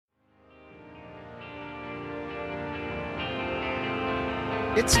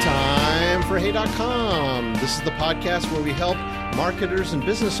It's time for Hey.com. This is the podcast where we help marketers and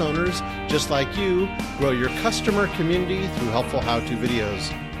business owners just like you grow your customer community through helpful how-to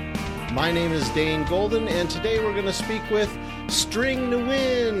videos. My name is Dane Golden, and today we're going to speak with String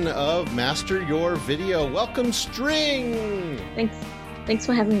Nguyen of Master Your Video. Welcome, String! Thanks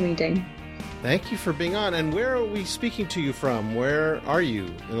for having me, Dane. Thank you for being on. And where are we speaking to you from? Where are you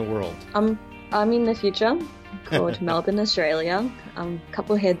in the world? I'm in the future, called Melbourne, Australia. A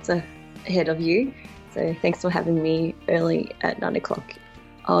couple heads ahead of you. So thanks for having me early at 9 o'clock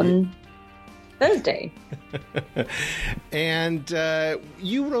on Thursday. And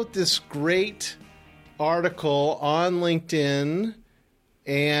you wrote this great article on LinkedIn,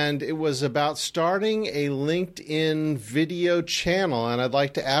 and it was about starting a LinkedIn video channel, and I'd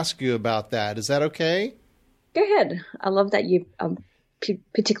like to ask you about that. Is that okay? Go ahead. I love that you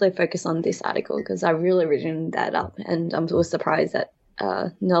particularly focus on this article because I really written that up, and I'm always surprised that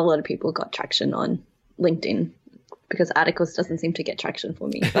not a lot of people got traction on LinkedIn because articles doesn't seem to get traction for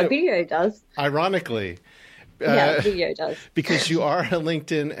me, but video does. Ironically. Yeah, video does. Because you are a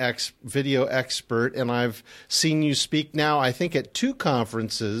LinkedIn video expert, and I've seen you speak now, I think, at 2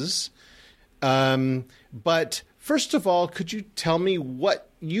 conferences. But first of all, could you tell me what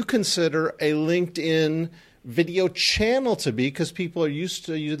you consider a LinkedIn video channel to be? Because people are used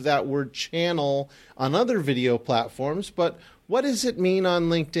to use that word channel on other video platforms, but what does it mean on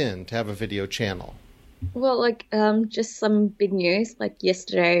LinkedIn to have a video channel? Well, just some big news. Like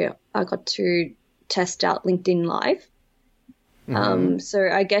yesterday, I got to test out LinkedIn Live. Mm-hmm. So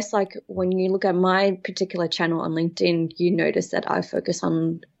I guess when you look at my particular channel on LinkedIn, you notice that I focus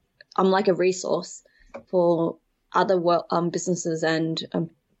on, I'm like a resource for other businesses and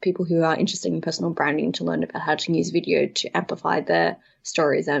people who are interested in personal branding to learn about how to use video to amplify their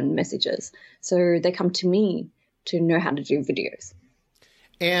stories and messages. So they come to me to know how to do videos.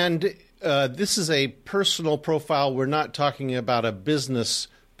 And this is a personal profile. We're not talking about a business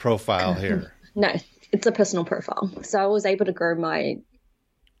profile here. No, it's a personal profile. So I was able to grow my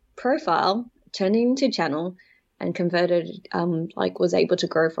profile, turn it into a channel, and converted, was able to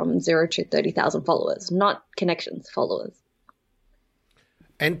grow from 0 to 30,000 followers, not connections, followers.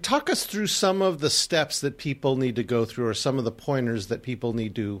 And talk us through some of the steps that people need to go through, or some of the pointers that people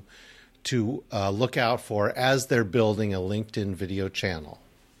need to look out for as they're building a LinkedIn video channel.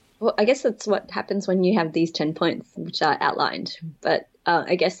 Well, I guess that's what happens when you have these 10 points, which are outlined. But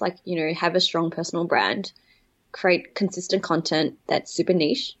I guess have a strong personal brand, create consistent content that's super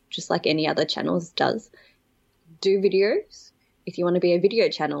niche, just like any other channels does. Do videos. If you want to be a video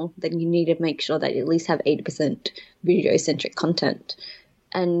channel, then you need to make sure that you at least have 80% video-centric content.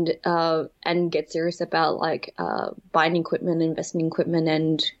 And get serious about buying equipment, investing in equipment,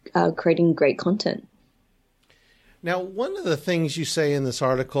 and creating great content. Now, one of the things you say in this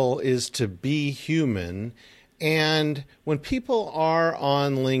article is to be human. And when people are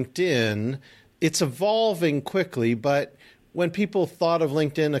on LinkedIn, it's evolving quickly. But when people thought of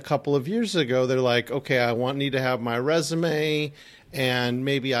LinkedIn a couple of years ago, they're like, okay, I need to have my resume, and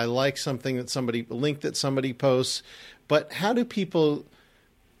maybe I like something that link that somebody posts. But how do people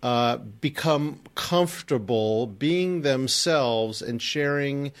become comfortable being themselves and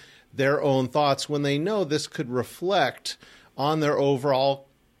sharing their own thoughts when they know this could reflect on their overall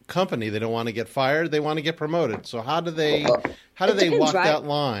company? They don't want to get fired. They want to get promoted. So how do they walk that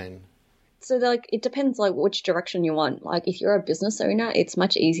line? So it depends which direction you want. If you're a business owner, it's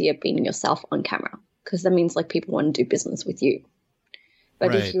much easier being yourself on camera because that means people want to do business with you. But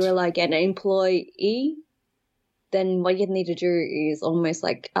right. If you're an employee, then what you need to do is almost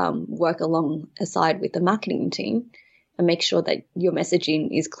work alongside with the marketing team and make sure that your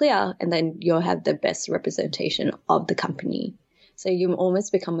messaging is clear, and then you'll have the best representation of the company. So you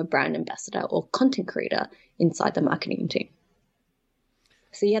almost become a brand ambassador or content creator inside the marketing team.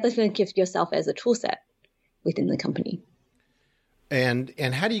 So you have to think of yourself as a tool set within the company. And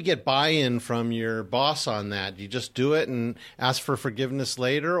how do you get buy-in from your boss on that? Do you just do it and ask for forgiveness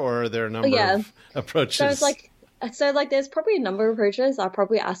later, or are there a number of approaches? So there's probably a number of approaches. I'll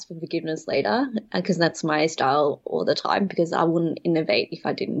probably ask for forgiveness later because that's my style all the time, because I wouldn't innovate if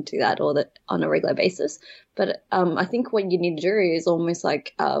I didn't do that on a regular basis. But I think what you need to do is almost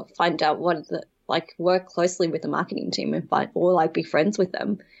find out work closely with the marketing team and be friends with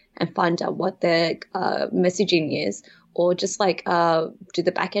them and find out what their messaging is, or just do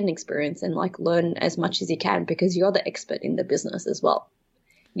the back end experience and learn as much as you can, because you're the expert in the business as well.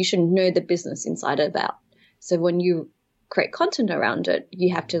 You should know the business inside and out. So when you create content around it,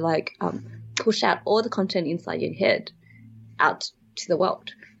 you have to push out all the content inside your head out to the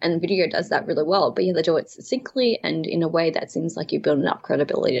world. And video does that really well, but you have to do it succinctly and in a way that seems like you're building up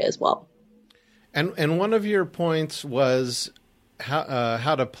credibility as well. And one of your points was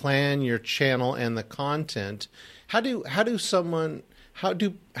how to plan your channel and the content. How do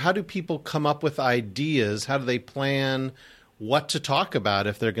people come up with ideas? How do they plan what to talk about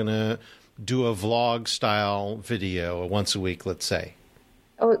if they're going to do a vlog style video once a week, let's say?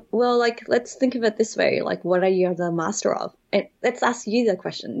 Oh, well, like, let's think of it this way. Like, what are you the master of? And let's ask you the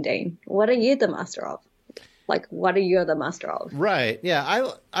question, Dane. What are you the master of? Like, what are you the master of? Right.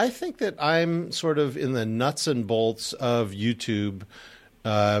 Yeah. I think that I'm sort of in the nuts and bolts of YouTube,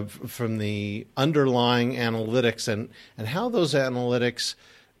 from the underlying analytics and how those analytics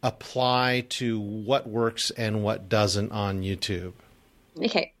apply to what works and what doesn't on YouTube.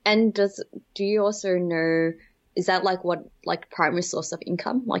 Okay. And do you also know, is that like what, like primary source of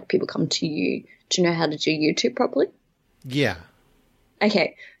income? Like people come to you to know how to do YouTube properly? Yeah.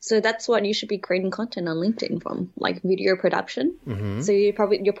 Okay. So that's what you should be creating content on LinkedIn from, like video production. Mm-hmm. So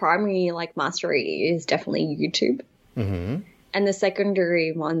your primary like mastery is definitely YouTube. Mm-hmm. And the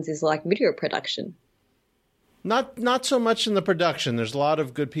secondary ones is like video production. Not so much in the production. There's a lot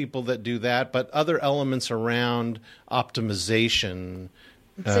of good people that do that, but other elements around optimization.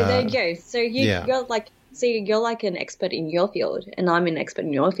 So there you go. So you're like an expert in your field, and I'm an expert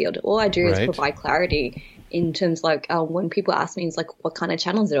in your field. All I do is provide clarity in terms like when people ask me, it's like, what kind of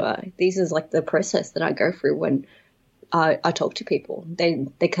channels do I? This is like the process that I go through when I talk to people.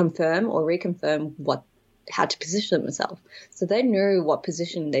 They confirm or reconfirm how to position themselves. So they know what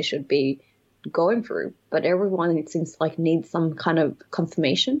position they should be going through, but everyone, it seems like, needs some kind of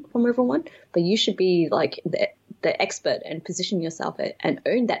confirmation from everyone. But you should be like the expert and position yourself and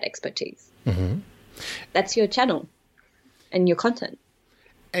own that expertise. Mm-hmm. That's your channel and your content.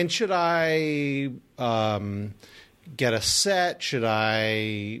 And should I get a set? Should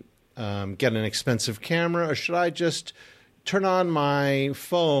I get an expensive camera? Or should I just turn on my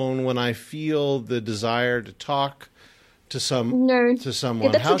phone when I feel the desire to talk to someone?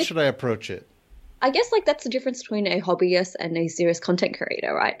 Yeah, how should I approach it? I guess like that's the difference between a hobbyist and a serious content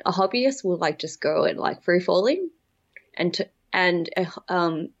creator, right? A hobbyist will like just go and like free falling, and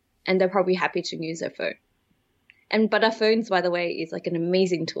they're probably happy to use their phone. But our phones, by the way, is like an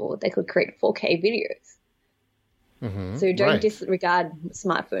amazing tool. They could create 4K videos. Mm-hmm. So don't disregard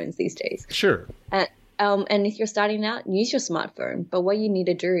smartphones these days. Sure. And if you're starting out, use your smartphone. But what you need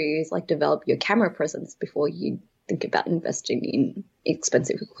to do is like develop your camera presence before you think about investing in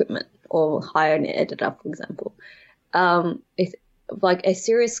expensive equipment or hire an editor, for example. If like a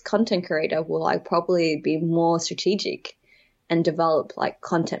serious content creator will like probably be more strategic and develop like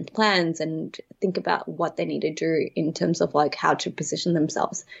content plans and think about what they need to do in terms of like how to position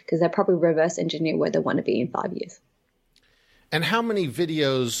themselves, because they're probably reverse engineer where they want to be in 5 years. And how many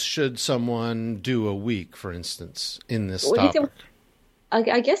videos should someone do a week, for instance, in this topic?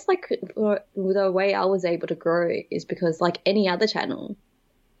 I guess like the way I was able to grow is because like any other channel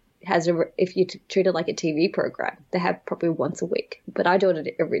has if you treat it like a TV program, they have probably once a week, but I do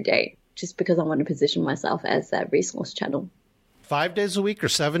it every day just because I want to position myself as that resource channel. 5 days a week or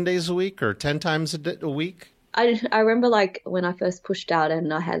 7 days a week or 10 times a week? I remember like when I first pushed out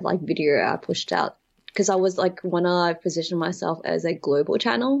and I had like video I pushed out, because I was like, when I positioned myself as a global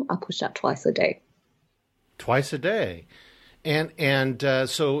channel, I pushed out twice a day. Twice a day. And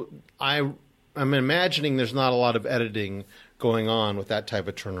so I'm imagining there's not a lot of editing going on with that type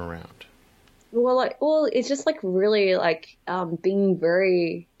of turnaround. Well, it's just like really like being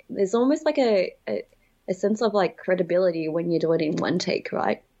very. There's almost like a sense of like credibility when you do it in one take,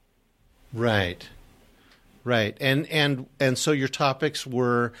 right? Right. And so your topics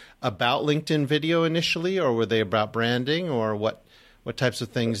were about LinkedIn video initially, or were they about branding, or what types of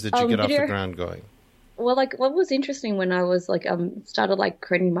things did you get video off the ground going? Well, like what was interesting when I was like started like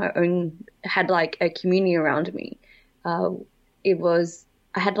creating my own, had like a community around me. I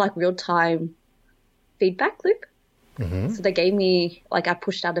had like real time feedback loop. Mm-hmm. So they gave me like, I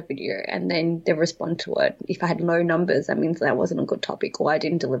pushed out a video and then they respond to it. If I had low numbers, that means that wasn't a good topic or I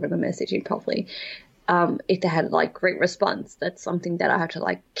didn't deliver the messaging properly. If they had like great response, that's something that I have to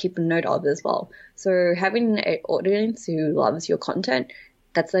like keep a note of as well. So having an audience who loves your content,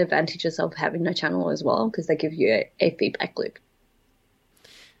 that's the advantages of having a channel as well, because they give you a feedback loop.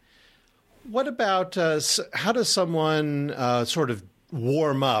 What about how does someone sort of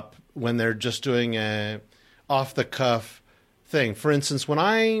warm up when they're just doing a off-the-cuff thing? For instance, when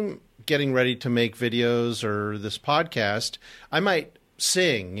I'm getting ready to make videos or this podcast, I might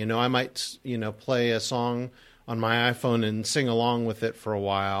sing. I might play a song on my iPhone and sing along with it for a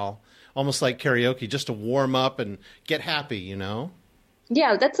while, almost like karaoke, just to warm up and get happy.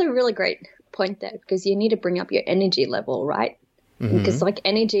 Yeah, that's a really great point there because you need to bring up your energy level, right? Because like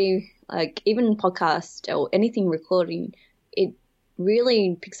energy, like even podcast or anything recording, it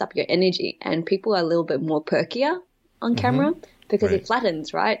really picks up your energy and people are a little bit more perkier on camera because it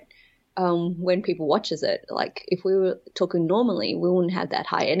flattens, right? When people watches it, like if we were talking normally, we wouldn't have that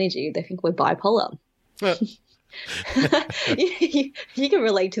high energy. They think we're bipolar. You can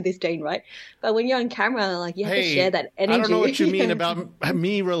relate to this, Jane, right? But when you're on camera, like you have to share that energy. I don't know what you mean about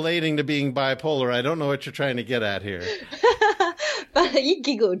me relating to being bipolar. I don't know what you're trying to get at here. But you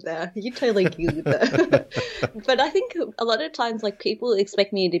giggled there. You totally giggled there. But I think a lot of times, like people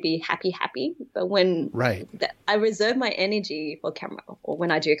expect me to be happy, but when I reserve my energy for camera or when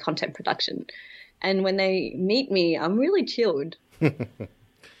I do content production, and when they meet me, I'm really chilled.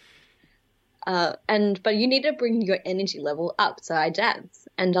 But you need to bring your energy level up. So I dance,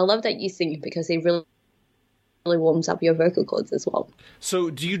 and I love that you sing because it really warms up your vocal cords as well. So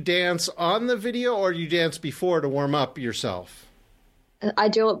do you dance on the video or do you dance before to warm up yourself? I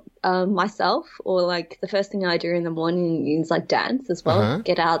do it myself, or like the first thing I do in the morning is like dance as well.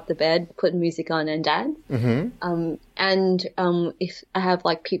 Get out the bed, put music on, and dance. If I have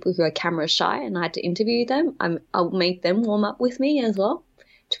like people who are camera shy and I had to interview them, I'll make them warm up with me as well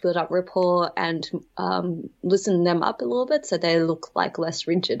to build up rapport and listen them up a little bit so they look like less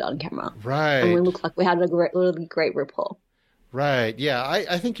rigid on camera. Right. And we look like we had a really great rapport. Right. Yeah.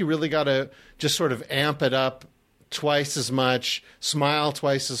 I think you really got to just sort of amp it up twice as much, smile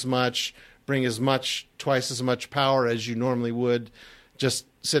twice as much, bring twice as much power as you normally would just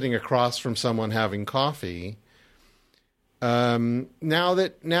sitting across from someone having coffee. Now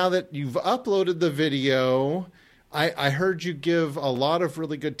that you've uploaded the video, I heard you give a lot of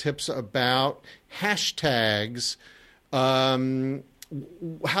really good tips about hashtags. How do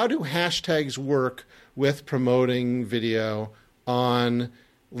hashtags work with promoting video on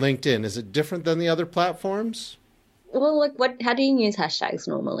LinkedIn? Is it different than the other platforms? Well, like how do you use hashtags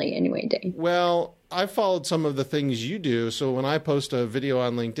normally anyway, Dave? Well, I followed some of the things you do. So when I post a video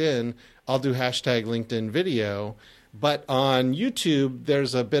on LinkedIn, I'll do hashtag LinkedIn video. But on YouTube,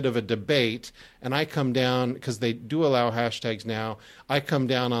 there's a bit of a debate, and I come down, because they do allow hashtags now, I come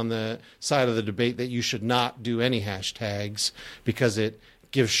down on the side of the debate that you should not do any hashtags because it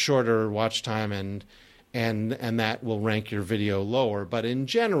gives shorter watch time and that will rank your video lower. But in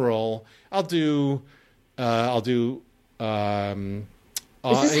general, Is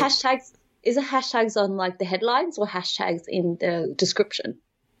it hashtags on like the headlines or hashtags in the description?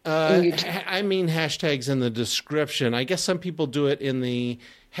 I mean hashtags in the description. I guess some people do it in the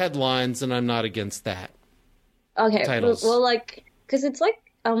headlines, and I'm not against that. Okay, titles. Well, like, because it's like,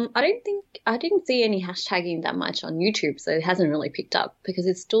 I didn't see any hashtagging that much on YouTube, so it hasn't really picked up because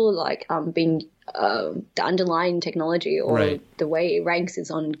it's still like being the underlying technology or the way it ranks is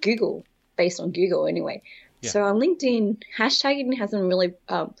on Google, based on Google anyway. Yeah. So on LinkedIn, hashtagging hasn't really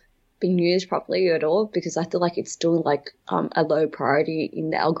being used properly at all because I feel like it's still like a low priority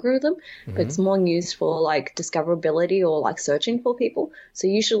in the algorithm, but it's more used for like discoverability or like searching for people. So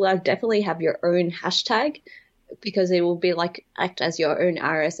you should like definitely have your own hashtag because it will be like act as your own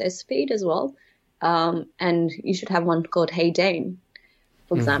RSS feed as well. And you should have one called Hey Dane,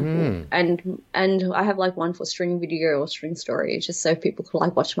 for example. And I have like one for string video or string story, just so people can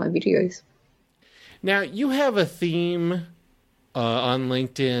like watch my videos. Now you have a theme on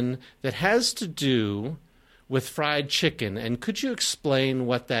LinkedIn that has to do with fried chicken. And could you explain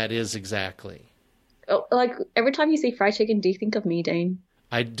what that is exactly? Oh, like every time you see fried chicken, do you think of me, Dane?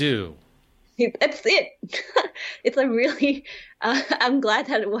 I do. That's it. It's a really, I'm glad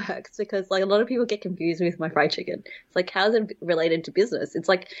that it works because like a lot of people get confused with my fried chicken. It's like, how is it related to business? It's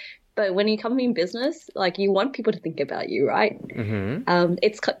like, but when you come in business, like you want people to think about you, right?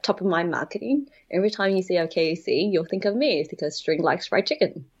 It's top of mind marketing. Every time you see a KFC, you'll think of me because String likes fried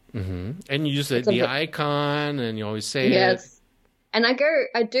chicken. And you use the icon, and you always say it. And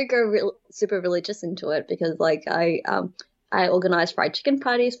I do go super religious into it because like I organize fried chicken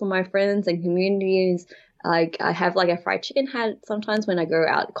parties for my friends and communities. Like I have like a fried chicken hat sometimes when I go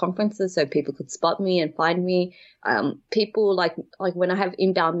out at conferences so people could spot me and find me. People like when I have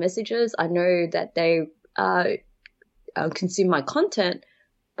inbound messages, I know that they consume my content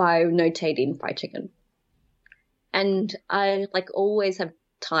by notating fried chicken. And I like always have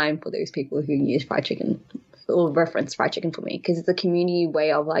time for those people who use fried chicken or reference fried chicken for me because it's a community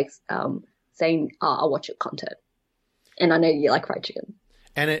way of like saying, I'll watch your content. And I know you like fried chicken.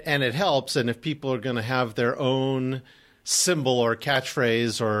 And it helps. And if people are going to have their own symbol or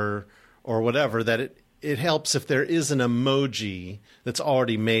catchphrase or whatever, that it helps if there is an emoji that's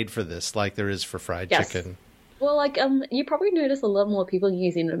already made for this, like there is for fried chicken. Well, like you probably notice a lot more people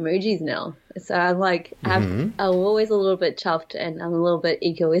using emojis now. So I'm like, I'm always a little bit chuffed, and I'm a little bit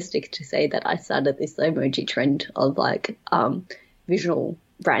egoistic to say that I started this emoji trend of like visual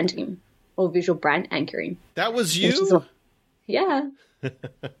branding or visual brand anchoring. That was you? Yeah.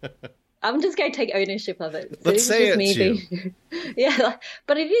 I'm just going to take ownership of it. So Let's say it's you. Yeah,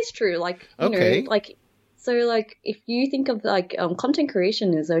 but it is true. Like, you know, like. So, like, if you think of, like, content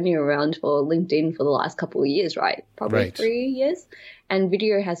creation is only around for LinkedIn for the last couple of years, right? Probably 3 years. And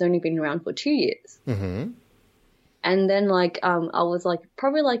video has only been around for 2 years. Mm-hmm. And then, like, I was, like,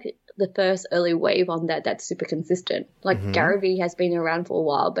 probably, like, the first early wave on that's super consistent. Like, Gary Vee has been around for a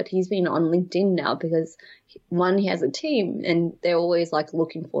while, but he's been on LinkedIn now because, one, he has a team, and they're always, like,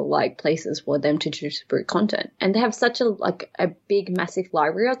 looking for, like, places for them to distribute content. And they have such a big, massive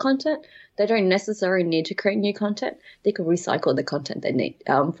library of content. They don't necessarily need to create new content. They could recycle the content they need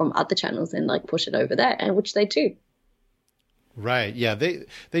from other channels and like push it over there, and which they do. Right. Yeah.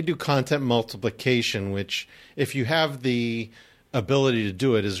 They do content multiplication, which if you have the ability to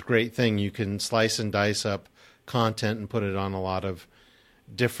do it is a great thing. You can slice and dice up content and put it on a lot of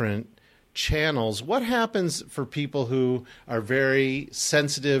different channels. What happens for people who are very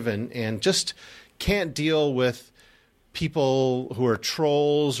sensitive and just can't deal with people who are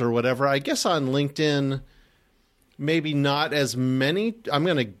trolls or whatever? I guess on LinkedIn, maybe not as many. I'm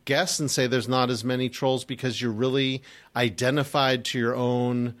going to guess and say there's not as many trolls because you're really identified to your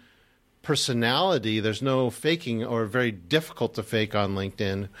own personality. There's no faking, or very difficult to fake on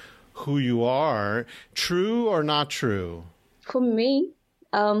LinkedIn who you are. True or not true? For me,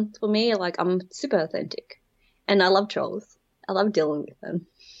 like, I'm super authentic, and I love trolls. I love dealing with them.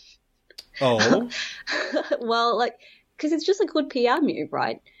 Oh, well, like, because it's just a good PR move,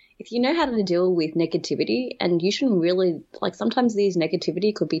 right? If you know how to deal with negativity, and you shouldn't really, like, sometimes these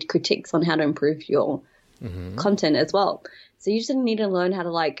negativity could be critiques on how to improve your content as well. So you just need to learn how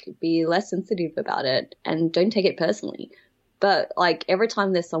to, like, be less sensitive about it and don't take it personally. But, like, every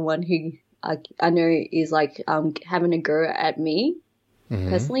time there's someone who I know is, like, having a go at me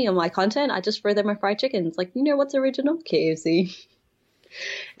personally on my content, I just throw them a fried chicken. It's like, you know what's original? KFC.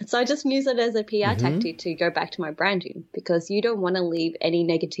 So I just use it as a PR tactic to go back to my branding, because you don't want to leave any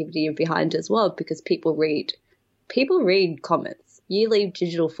negativity behind as well, because people read comments. You leave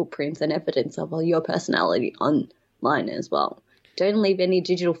digital footprints and evidence of your personality online as well. Don't leave any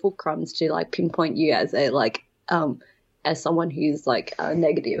digital footcrumbs to like pinpoint you as a as someone who's like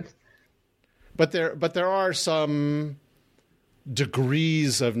negative. But there are some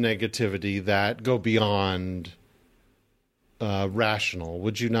degrees of negativity that go beyond rational.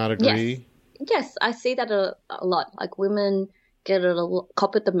 Would you not agree? Yes, I see that a lot. Like, women get it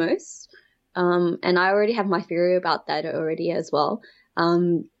copied the most, and I already have my theory about that already as well.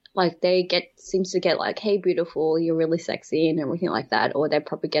 Like, they seems to get like, "Hey, beautiful, you're really sexy," and everything like that, or they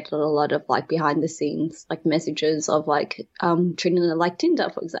probably get a lot of like behind the scenes like messages of like treating it like Tinder,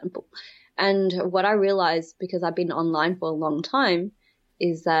 for example. And what I realized, because I've been online for a long time,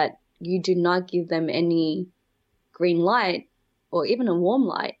 is that you do not give them any green light or even a warm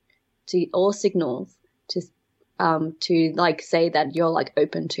light to all signals to like say that you're like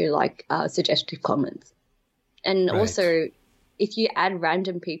open to like suggestive comments. And also, if you add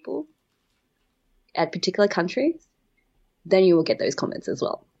random people at particular countries, then you will get those comments as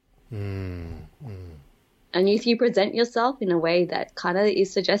well. And if you present yourself in a way that kind of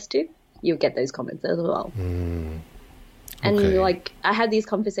is suggestive, you'll get those comments as well. And like, I had these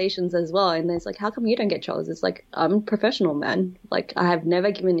conversations as well, and it's like, how come you don't get trolls? It's like, I'm a professional, man. Like, I have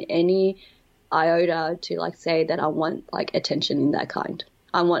never given any iota to like say that I want like attention in that kind.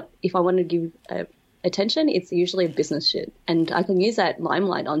 If I want to give attention, it's usually a business shit, and I can use that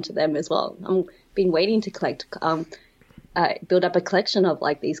limelight onto them as well. I'm been waiting to collect, build up a collection of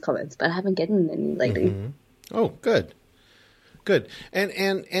like these comments, but I haven't gotten any lately. Oh, good. Good.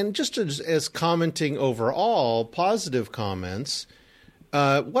 And just as commenting overall, positive comments,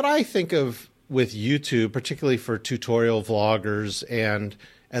 what I think of with YouTube, particularly for tutorial vloggers, and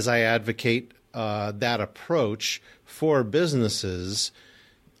as I advocate that approach for businesses,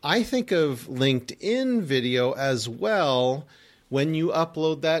 I think of LinkedIn video as well. When you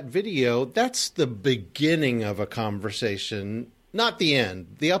upload that video, that's the beginning of a conversation, not the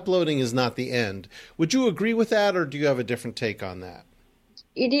end. The uploading is not the end. Would you agree with that, or do you have a different take on that?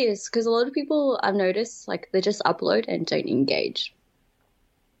 It is, because a lot of people I've noticed, like, they just upload and don't engage.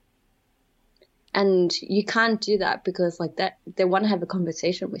 And you can't do that, because like that, they want to have a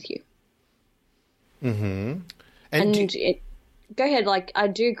conversation with you. Mm-hmm. go ahead. Like, I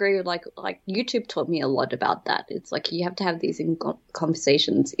do agree with like YouTube taught me a lot about that. It's like you have to have these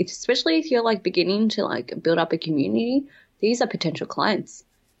conversations, especially if you're like beginning to like build up a community. These are potential clients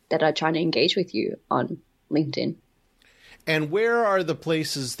that are trying to engage with you on LinkedIn. And where are the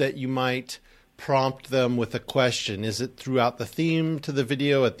places that you might prompt them with a question? Is it throughout the theme to the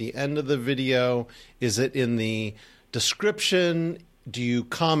video, at the end of the video? Is it in the description? Do you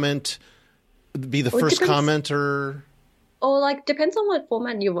comment, be the first commenter? Or like, depends on what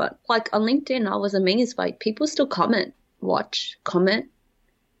format you want. Like on LinkedIn, I was amazed by people still comment, and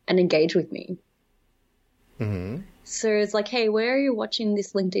engage with me. Mm-hmm. So it's like, hey, where are you watching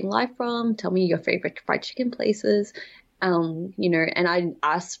this LinkedIn Live from? Tell me your favorite fried chicken places. And I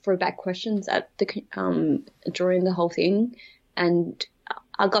asked throwback questions at the during the whole thing, and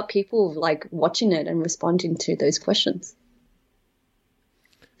I got people like watching it and responding to those questions.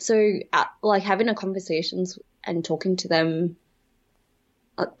 So like having a conversations and talking to them,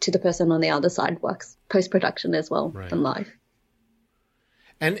 to the person on the other side works post-production as well, right, and live.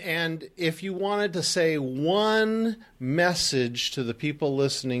 And if you wanted to say one message to the people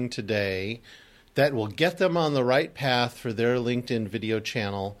listening today that will get them on the right path for their LinkedIn video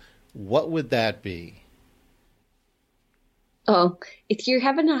channel, what would that be? Oh, if you're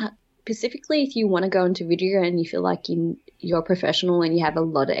specifically if you want to go into video and you feel like you're a professional and you have a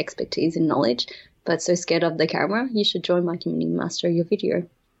lot of expertise and knowledge, but so scared of the camera, you should join my community, Master Your Video.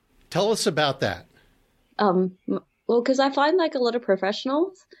 Tell us about that. Well, because I find like a lot of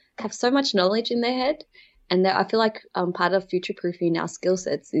professionals have so much knowledge in their head, and I feel like part of future-proofing our skill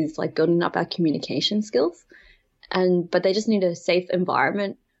sets is like building up our communication skills, but they just need a safe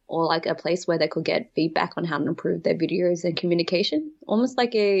environment or like a place where they could get feedback on how to improve their videos and communication, almost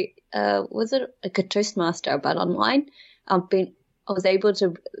like was it like a Toastmaster, but online. I was able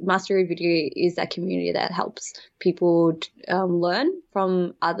to Master Your Video is that community that helps people learn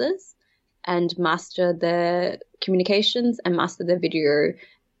from others and master their communications and master their video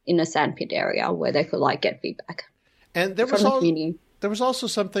in a sandpit area where they could like get feedback. And there was also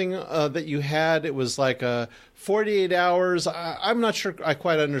something that you had. It was like 48 hours. I'm not sure I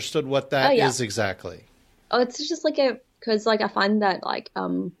quite understood what that is exactly. Oh, it's just like because like I find that like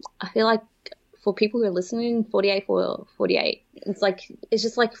I feel like for people who are listening, 48 for 48. It's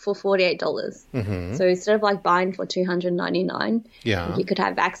just like for $48. Mm-hmm. So instead of like buying for $299, you could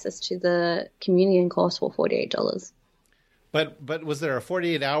have access to the community course for $48. But was there a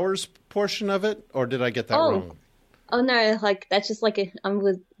 48 hours portion of it, or did I get that wrong? Oh no, like that's just like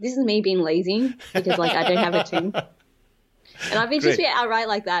this is me being lazy because like I don't have a team. And I've been just being outright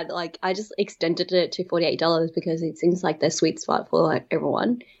like that. Like I just extended it to $48 because it seems like the sweet spot for like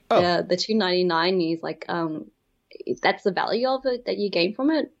everyone. Oh. The $299 is like that's the value of it that you gain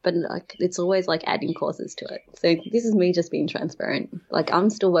from it, but like it's always like adding courses to it. So this is me just being transparent. Like I'm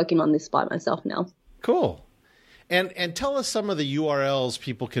still working on this by myself now. Cool. And tell us some of the URLs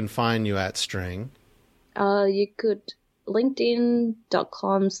people can find you at, String. You could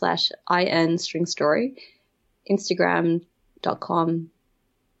linkedin.com/in string story, Instagram.com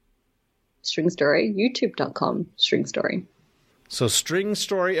string story, YouTube.com string story. So string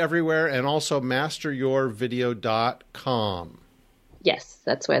story everywhere, and also masteryourvideo.com. Yes,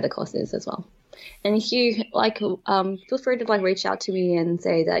 that's where the course is as well. And if you like, feel free to like reach out to me and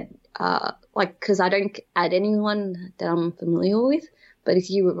say that, because I don't add anyone that I'm familiar with. But if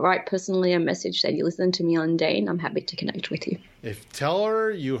you write personally a message that you listen to me on Dane, I'm happy to connect with you. Tell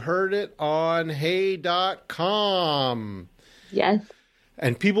her you heard it on hey.com. Yes.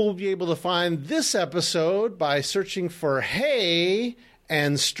 And people will be able to find this episode by searching for Hey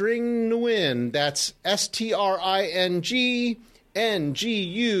and String Nguyen. That's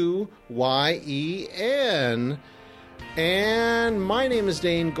StringNguyen. And my name is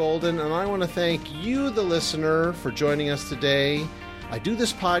Dane Golden, and I want to thank you, the listener, for joining us today. I do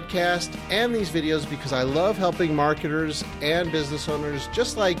this podcast and these videos because I love helping marketers and business owners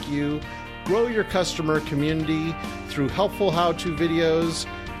just like you grow your customer community through helpful how-to videos,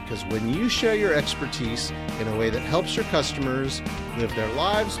 because when you share your expertise in a way that helps your customers live their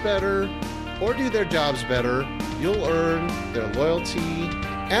lives better or do their jobs better, you'll earn their loyalty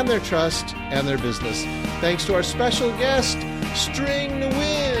and their trust and their business. Thanks to our special guest, String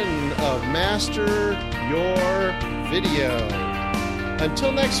Nguyen of Master Your Video.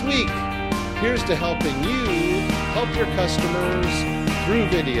 Until next week, here's to helping you help your customers through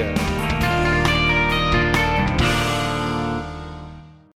video.